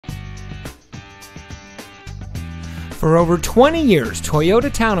For over 20 years,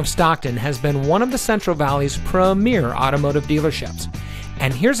 Toyota Town of Stockton has been one of the Central Valley's premier automotive dealerships.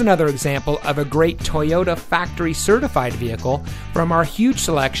 And here's another example of a great Toyota factory certified vehicle from our huge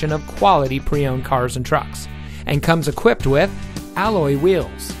selection of quality pre-owned cars and trucks. And comes equipped with alloy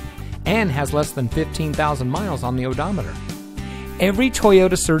wheels and has less than 15,000 miles on the odometer. Every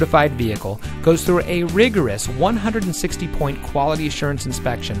Toyota certified vehicle goes through a rigorous 160-point quality assurance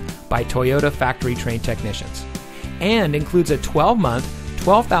inspection by Toyota factory trained technicians, and includes a 12-month,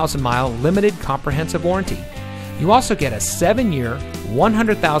 12,000-mile limited comprehensive warranty. You also get a 7-year,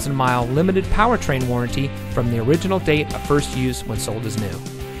 100,000-mile limited powertrain warranty from the original date of first use when sold as new.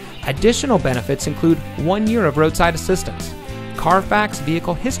 Additional benefits include 1 year of roadside assistance, Carfax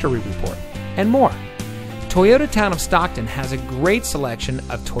Vehicle History Report, and more. Toyota Town of Stockton has a great selection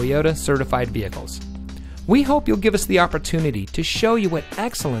of Toyota certified vehicles. We hope you'll give us the opportunity to show you what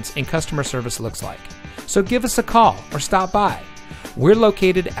excellence in customer service looks like. So give us a call or stop by. We're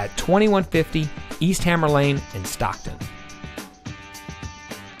located at 2150 East Hammer Lane in Stockton.